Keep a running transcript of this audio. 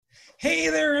Hey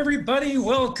there, everybody.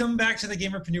 Welcome back to the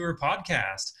Gamerpreneur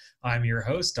podcast. I'm your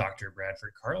host, Dr.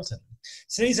 Bradford Carlton.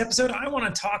 Today's episode, I want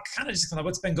to talk kind of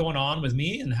what's been going on with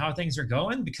me and how things are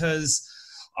going because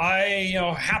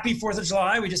happy 4th of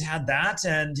July. We just had that.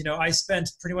 And, I spent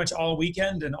pretty much all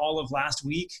weekend and all of last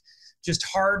week just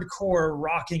hardcore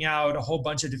rocking out a whole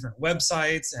bunch of different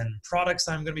websites and products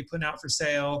I'm going to be putting out for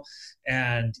sale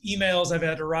and emails I've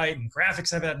had to write and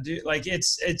graphics I've had to do. Like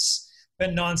it's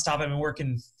been nonstop. I've been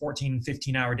working 14,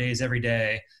 15-hour days every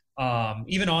day.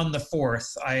 Even on the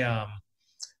 4th, I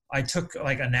took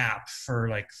like a nap for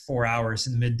like 4 hours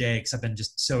in the midday because I've been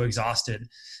just so exhausted.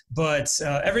 But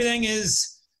everything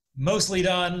is mostly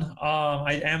done.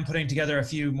 I am putting together a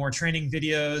few more training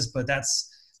videos, but that's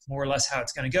more or less how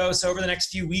it's going to go. So over the next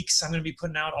few weeks, I'm going to be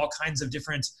putting out all kinds of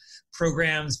different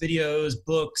programs, videos,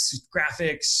 books,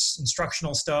 graphics,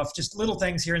 instructional stuff, just little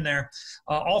things here and there,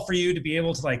 all for you to be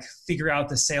able to figure out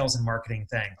the sales and marketing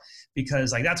thing, because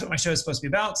that's what my show is supposed to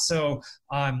be about. So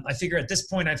I figure at this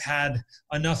point I've had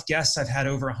enough guests. I've had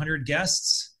over 100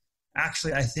 guests.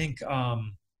 Actually, I think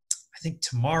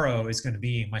tomorrow is going to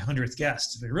be my 100th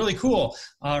guest. Really cool.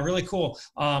 Really cool.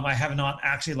 I have not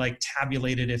actually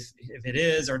tabulated if it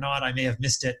is or not. I may have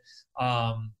missed it.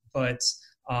 But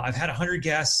I've had 100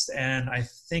 guests and I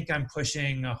think I'm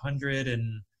pushing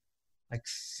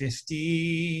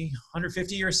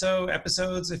 150 or so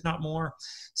episodes, if not more.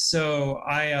 So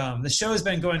the show has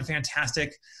been going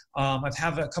fantastic. I've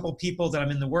have a couple people that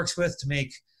I'm in the works with to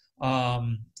make I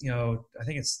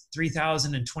think it's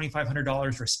 $3,000 and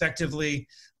 $2,500 respectively,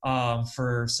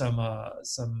 for some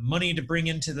money to bring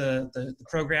into the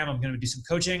program. I'm going to do some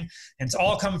coaching, and it's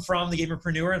all come from the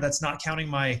Gamerpreneur. That's not counting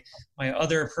my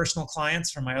other personal clients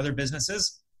from my other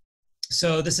businesses.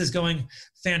 So this is going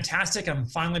fantastic. I'm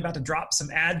finally about to drop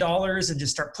some ad dollars and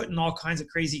just start putting all kinds of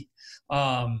crazy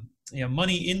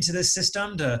money into this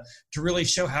system to really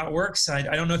show how it works. I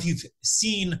don't know if you've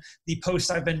seen the posts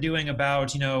I've been doing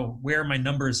about, where my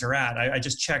numbers are at. I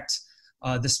just checked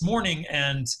this morning,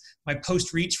 and my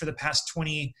post reach for the past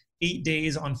 28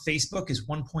 days on Facebook is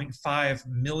 1.5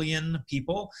 million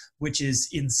people, which is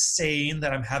insane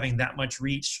that I'm having that much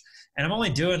reach. And I'm only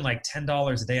doing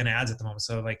 $10 a day in ads at the moment.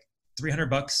 So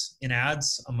 $300 in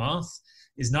ads a month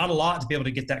is not a lot to be able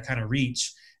to get that kind of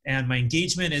reach. And my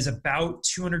engagement is about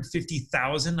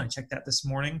 250,000. I checked that this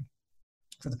morning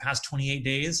for the past 28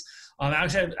 days. I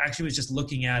actually was just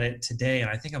looking at it today, and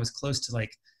I think I was close to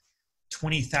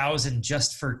 20,000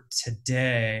 just for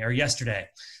today or yesterday.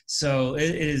 So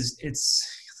it's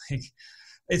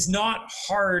not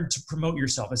hard to promote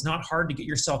yourself. It's not hard to get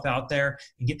yourself out there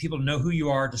and get people to know who you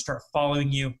are, to start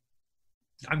following you.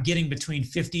 I'm getting between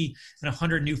 50 and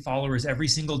 100 new followers every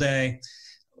single day.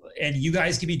 And you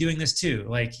guys could be doing this too.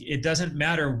 It doesn't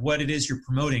matter what it is you're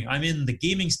promoting. I'm in the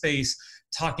gaming space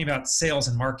talking about sales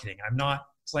and marketing. I'm not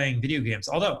playing video games.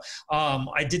 Although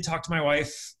I did talk to my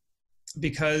wife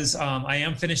because I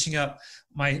am finishing up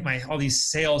my all these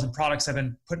sales and products I've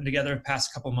been putting together the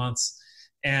past couple months.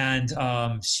 And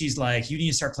she's like, you need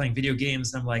to start playing video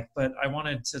games. And I'm like, but I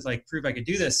wanted to prove I could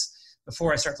do this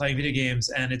before I start playing video games.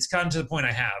 And it's gotten to the point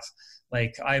I have.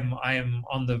 I'm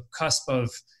on the cusp of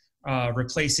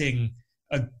replacing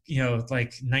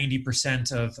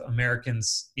 90% of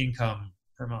Americans' income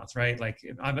per month, right?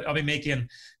 I'll be making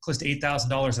close to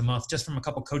 $8,000 a month just from a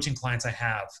couple coaching clients I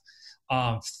have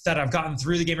that I've gotten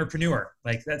through the Gamerpreneur.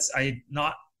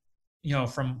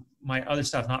 From my other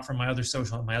stuff, not from my other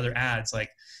social, my other ads,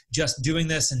 just doing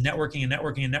this and networking and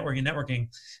networking and networking and networking.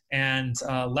 And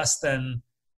less than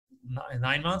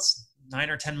 9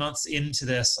 or 10 months into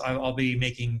this, I'll be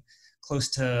making close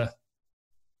to,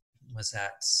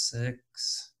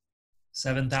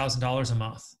 $7,000 a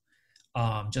month,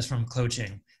 just from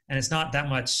coaching. And it's not that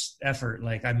much effort.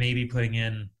 I may be putting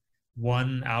in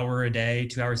 1 hour a day,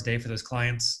 2 hours a day for those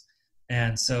clients.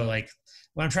 And so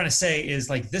what I'm trying to say is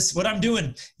this, what I'm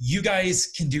doing, you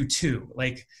guys can do too.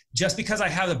 Just because I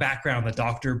have the background, the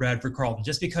Dr. Bradford Carlton,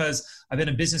 just because I've been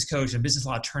a business coach and business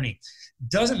law attorney,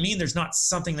 doesn't mean there's not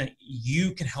something that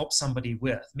you can help somebody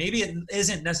with. Maybe it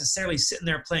isn't necessarily sitting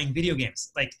there playing video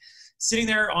games. Sitting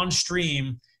there on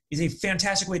stream is a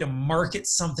fantastic way to market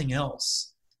something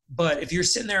else. But if you're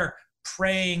sitting there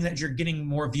praying that you're getting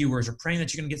more viewers, or praying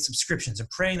that you're going to get subscriptions, or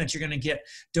praying that you're going to get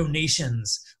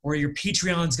donations, or your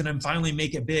Patreon's going to finally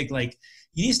make it big,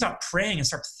 you need to stop praying and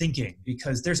start thinking,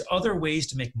 because there's other ways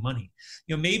to make money.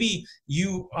 Maybe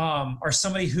you are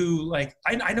somebody who I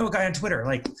know a guy on Twitter,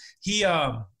 he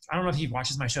I don't know if he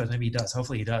watches my shows, maybe he does,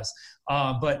 hopefully he does,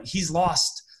 but he's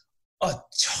lost a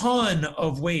ton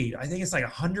of weight. I think it's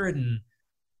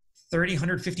 130,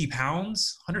 150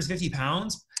 pounds,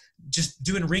 just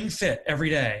doing Ring Fit every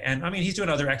day. And I mean, he's doing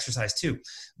other exercise too,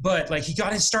 but like he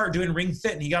got his start doing Ring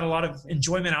Fit and he got a lot of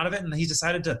enjoyment out of it. And he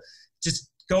decided to just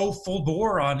go full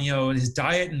bore on, his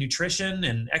diet and nutrition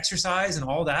and exercise and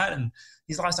all that. And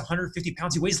he's lost 150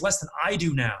 pounds. He weighs less than I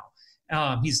do now.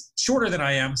 He's shorter than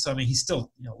I am. So, I mean, he's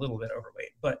still a little bit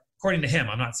overweight, but according to him,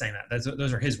 I'm not saying that.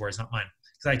 Those are his words, not mine,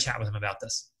 because I chat with him about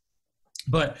this.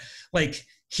 But like,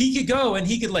 he could go and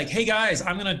he could like, hey guys,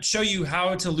 I'm going to show you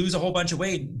how to lose a whole bunch of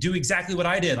weight. Do exactly what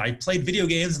I did. I played video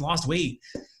games and lost weight.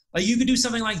 Like you could do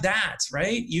something like that,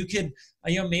 right? You could,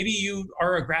 maybe you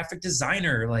are a graphic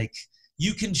designer. Like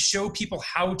you can show people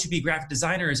how to be graphic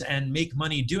designers and make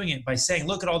money doing it by saying,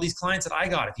 look at all these clients that I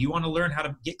got. If you want to learn how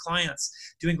to get clients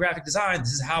doing graphic design,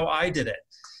 this is how I did it.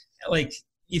 Like,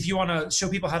 if you want to show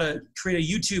people how to create a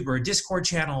YouTube or a Discord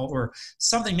channel or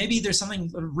something, maybe there's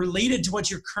something related to what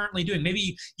you're currently doing.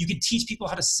 Maybe you could teach people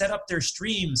how to set up their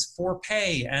streams for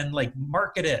pay and like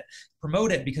market it,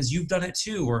 promote it because you've done it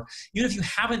too. Or even if you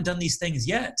haven't done these things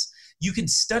yet, you can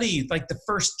study like the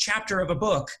first chapter of a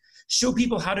book, show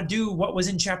people how to do what was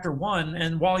in chapter 1.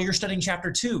 And while you're studying chapter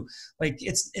 2, like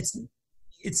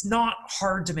it's not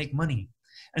hard to make money.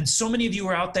 And so many of you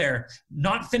are out there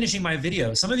not finishing my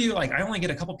videos. Some of you are like, I only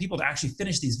get a couple people to actually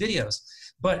finish these videos.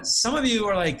 But some of you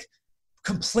are like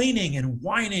complaining and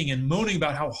whining and moaning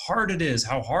about how hard it is,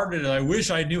 I wish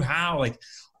I knew how. Like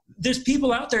there's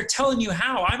people out there telling you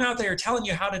how. I'm out there telling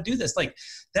you how to do this. Like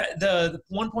the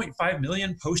 1.5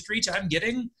 million post reach I'm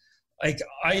getting, like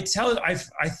I'm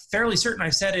fairly certain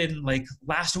I've said in like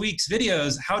last week's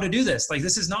videos how to do this. Like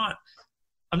this is not,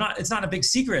 it's not a big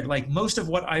secret. Like most of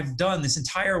what I've done this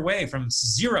entire way from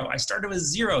zero, I started with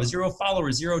zero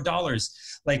followers, $0.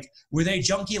 Like with a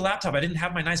junky laptop, I didn't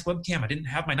have my nice webcam. I didn't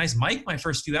have my nice mic my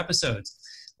first few episodes.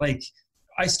 Like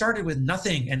I started with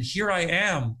nothing and here I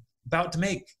am about to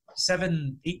make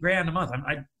 $7-8 grand a month.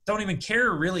 I don't even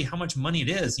care really how much money it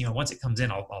is. Once it comes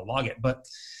in, I'll log it. But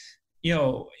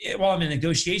while I'm in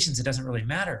negotiations, it doesn't really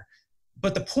matter.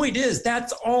 But the point is,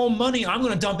 that's all money I'm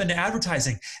going to dump into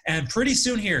advertising. And pretty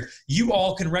soon here, you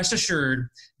all can rest assured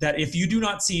that if you do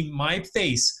not see my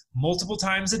face multiple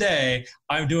times a day,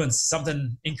 I'm doing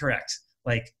something incorrect.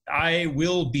 Like I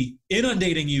will be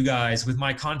inundating you guys with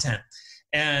my content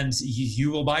and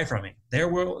you will buy from me.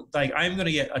 I'm going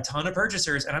to get a ton of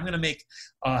purchasers and I'm going to make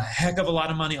a heck of a lot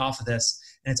of money off of this.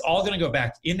 And it's all going to go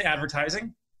back into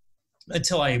advertising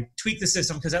until I tweak the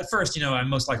system. Because at first, I'm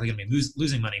most likely going to be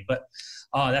losing money, but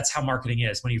that's how marketing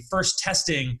is. When you're first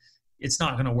testing, it's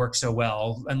not going to work so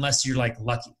well unless you're like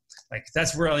lucky. Like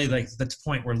that's really like the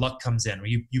point where luck comes in, where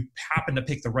you happen to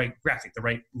pick the right graphic, the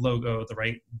right logo, the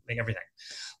right everything.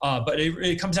 But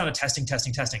it comes down to testing.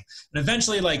 And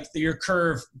eventually like your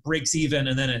curve breaks even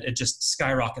and then it just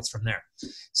skyrockets from there.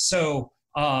 So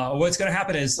what's going to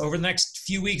happen is over the next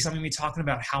few weeks, I'm going to be talking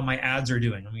about how my ads are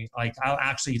doing. I'll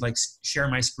actually share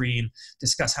my screen,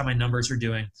 discuss how my numbers are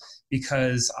doing,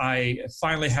 because I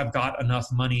finally have got enough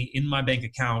money in my bank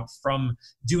account from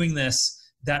doing this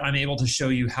that I'm able to show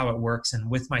you how it works. And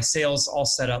with my sales all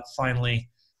set up, finally,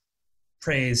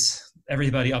 praise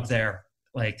everybody up there.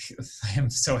 Like I am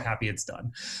so happy it's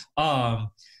done.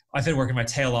 I've been working my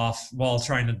tail off while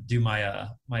trying to do my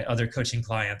other coaching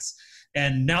clients.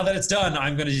 And now that it's done,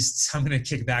 I'm gonna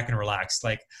kick back and relax.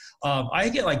 Like I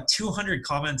get like 200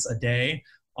 comments a day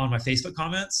on my Facebook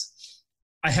comments.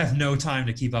 I have no time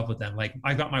to keep up with them. Like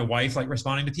I've got my wife like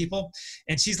responding to people,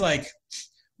 and she's like,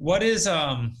 what does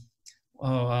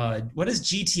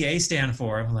GTA stand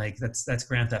for? I'm like, that's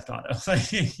Grand Theft Auto.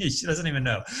 She doesn't even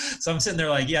know. So I'm sitting there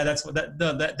like, yeah, that's what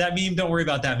that meme. Don't worry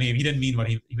about that meme. He didn't mean what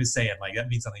he was saying. Like that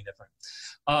means something different.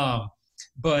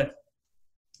 But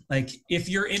like, if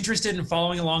you're interested in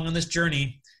following along on this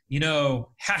journey,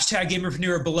 hashtag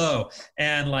Gamerpreneur below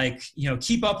and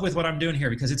keep up with what I'm doing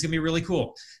here, because it's gonna be really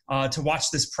cool to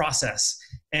watch this process.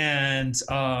 And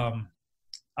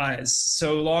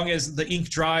so long as the ink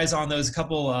dries on those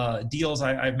couple deals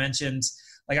I've mentioned,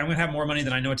 like I'm gonna have more money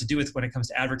than I know what to do with when it comes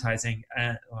to advertising.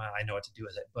 And I know what to do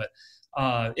with it, but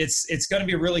it's gonna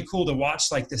be really cool to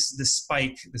watch like this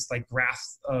spike, this like graph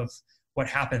of what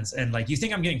happens. And like, you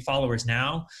think I'm getting followers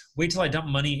now, wait till I dump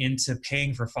money into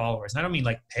paying for followers. And I don't mean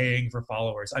like paying for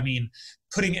followers. I mean,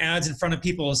 putting ads in front of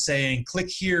people saying, click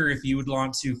here if you would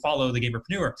want to follow the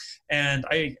Gamerpreneur. And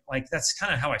that's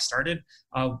kind of how I started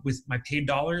with my paid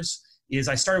dollars. Is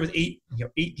I started with eight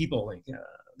people,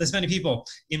 this many people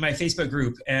in my Facebook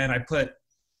group. And I put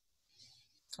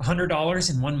 $100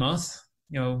 in 1 month,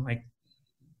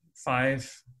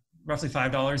 roughly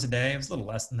 $5 a day. It was a little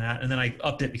less than that. And then I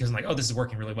upped it because I'm like, oh, this is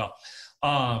working really well.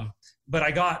 But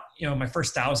I got, my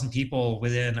first 1,000 people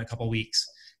within a couple of weeks.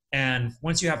 And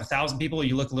once you have 1,000 people,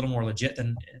 you look a little more legit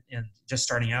than in just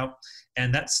starting out.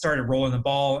 And that started rolling the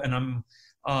ball. And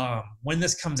when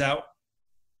this comes out,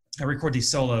 I record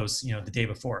these solos, the day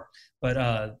before.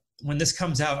 But when this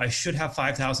comes out, I should have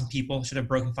 5,000 people, should have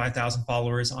broken 5,000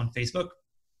 followers on Facebook.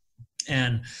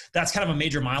 And that's kind of a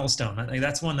major milestone.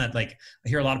 That's one that I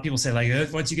hear a lot of people say,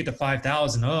 once you get to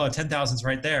 5,000, 10,000's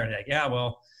right there. And yeah,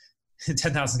 well,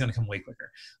 10,000 is going to come way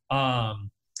quicker.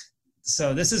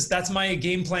 So that's my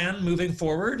game plan moving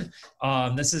forward.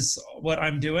 This is what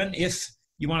I'm doing. If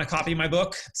you want to copy my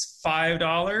book, it's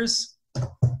 $5.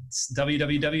 It's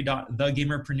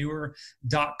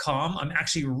www.thegamerpreneur.com. I'm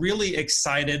actually really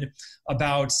excited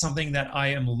about something that I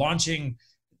am launching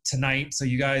tonight. So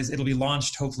you guys, it'll be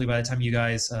launched hopefully by the time you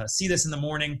guys see this in the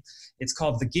morning. It's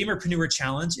called the Gamerpreneur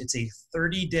Challenge. It's a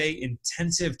 30-day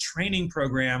intensive training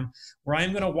program where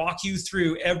I'm going to walk you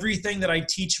through everything that I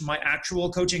teach my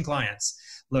actual coaching clients.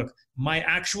 Look, my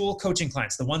actual coaching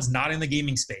clients, the ones not in the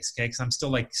gaming space, okay, because I'm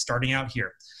still starting out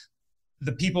here.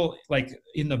 The people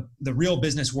in the real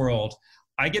business world,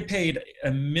 I get paid a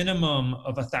minimum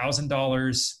of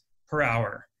 $1,000 per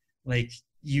hour.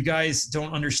 You guys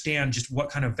don't understand just what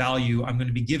kind of value I'm going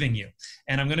to be giving you.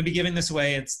 And I'm going to be giving this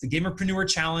away. It's the Gamerpreneur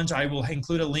Challenge. I will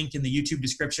include a link in the YouTube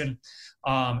description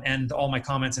and all my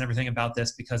comments and everything about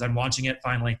this because I'm launching it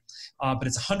finally. But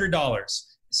it's $100.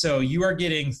 So you are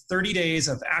getting 30 days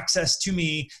of access to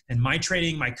me and my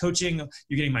training, my coaching.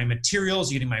 You're getting my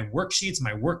materials, you're getting my worksheets,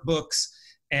 my workbooks,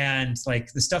 and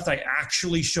the stuff that I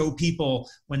actually show people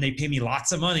when they pay me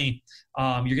lots of money.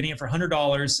 You're getting it for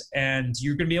 $100, and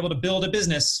you're going to be able to build a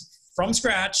business from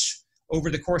scratch over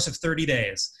the course of 30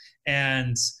 days.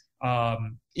 And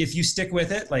if you stick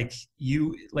with it,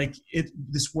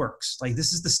 this works.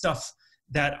 This is the stuff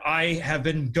that I have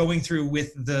been going through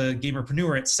with the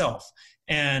Gamerpreneur itself.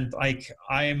 And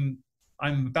I'm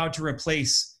about to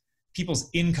replace people's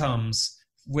incomes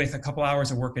with a couple hours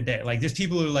of work a day. There's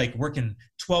people who are working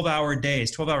 12-hour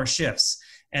days, 12-hour shifts,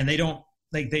 and they don't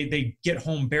they get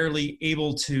home barely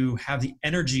able to have the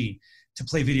energy to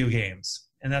play video games.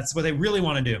 And that's what they really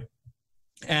want to do.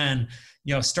 And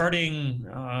starting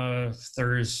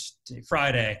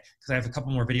Friday, because I have a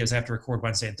couple more videos I have to record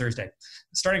Wednesday and Thursday.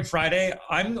 Starting Friday,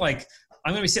 I'm going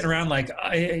to be sitting around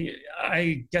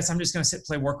I guess I'm just going to sit and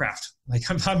play Warcraft.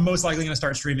 I'm most likely going to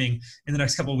start streaming in the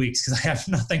next couple of weeks because I have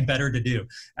nothing better to do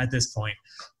at this point.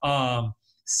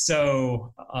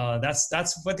 So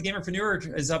that's what the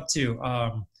Gamerpreneur is up to.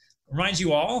 Remind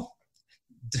you all,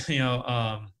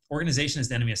 organization is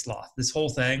the enemy of sloth. This whole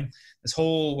thing, this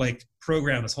whole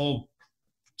program, this whole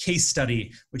case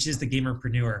study, which is the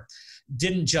Gamerpreneur,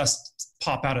 didn't just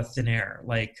pop out of thin air.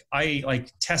 I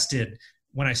tested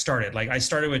when I started. I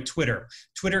started with Twitter.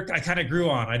 Twitter, I kind of grew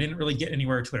on. I didn't really get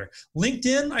anywhere with Twitter.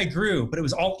 LinkedIn, I grew, but it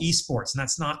was all esports, and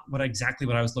that's not exactly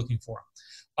what I was looking for.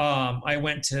 I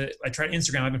tried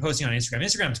Instagram. I've been posting on Instagram.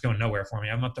 Instagram's going nowhere for me.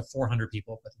 I'm up to 400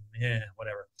 people, but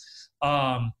whatever.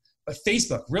 But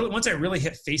Facebook, really, once I really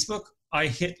hit Facebook, I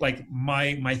hit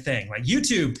my thing.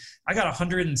 YouTube, I got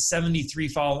 173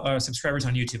 subscribers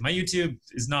on YouTube. My YouTube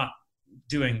is not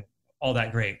doing all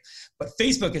that great, but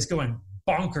Facebook is going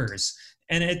bonkers.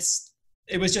 And it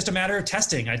was just a matter of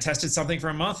testing. I tested something for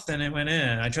a month and it went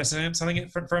in. I tested something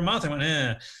for a month and it went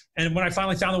in. And when I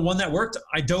finally found the one that worked,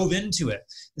 I dove into it.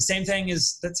 The same thing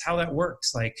that's how that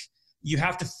works. You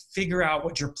have to figure out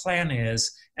what your plan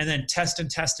is and then test and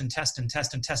test and test and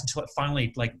test and test until it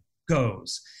finally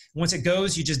goes. Once it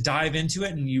goes, you just dive into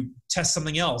it and you test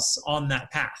something else on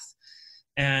that path.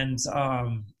 And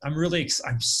I'm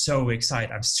so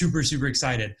excited. I'm super, super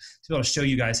excited to be able to show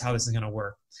you guys how this is going to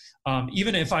work.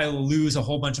 Even if I lose a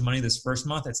whole bunch of money this first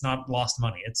month, it's not lost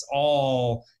money. It's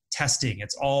all testing.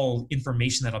 It's all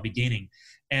information that I'll be gaining.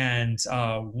 And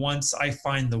once I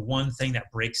find the one thing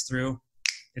that breaks through,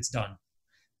 it's done.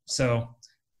 So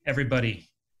everybody,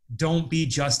 don't be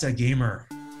just a gamer.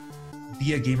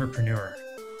 Be a gamerpreneur.